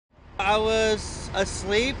I was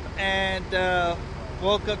asleep and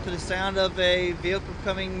woke up to the sound of a vehicle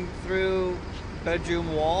coming through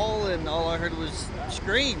bedroom wall, and all I heard was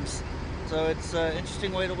screams. So it's an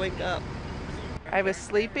interesting way to wake up. I was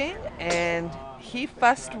sleeping and he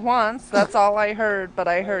fussed once. That's all I heard. But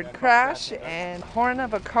I heard crash and horn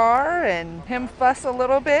of a car and him fuss a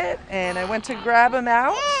little bit. And I went to grab him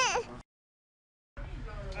out.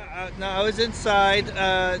 No, I was inside.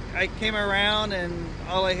 I came around, and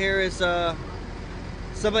all I hear is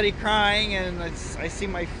somebody crying, and I see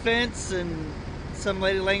my fence and some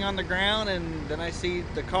lady laying on the ground, and then I see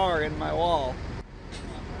the car in my wall.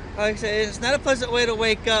 Like I said, it's not a pleasant way to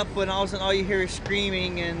wake up when all of a sudden all you hear is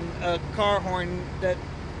screaming and a car horn that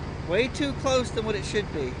way too close than what it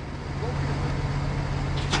should be.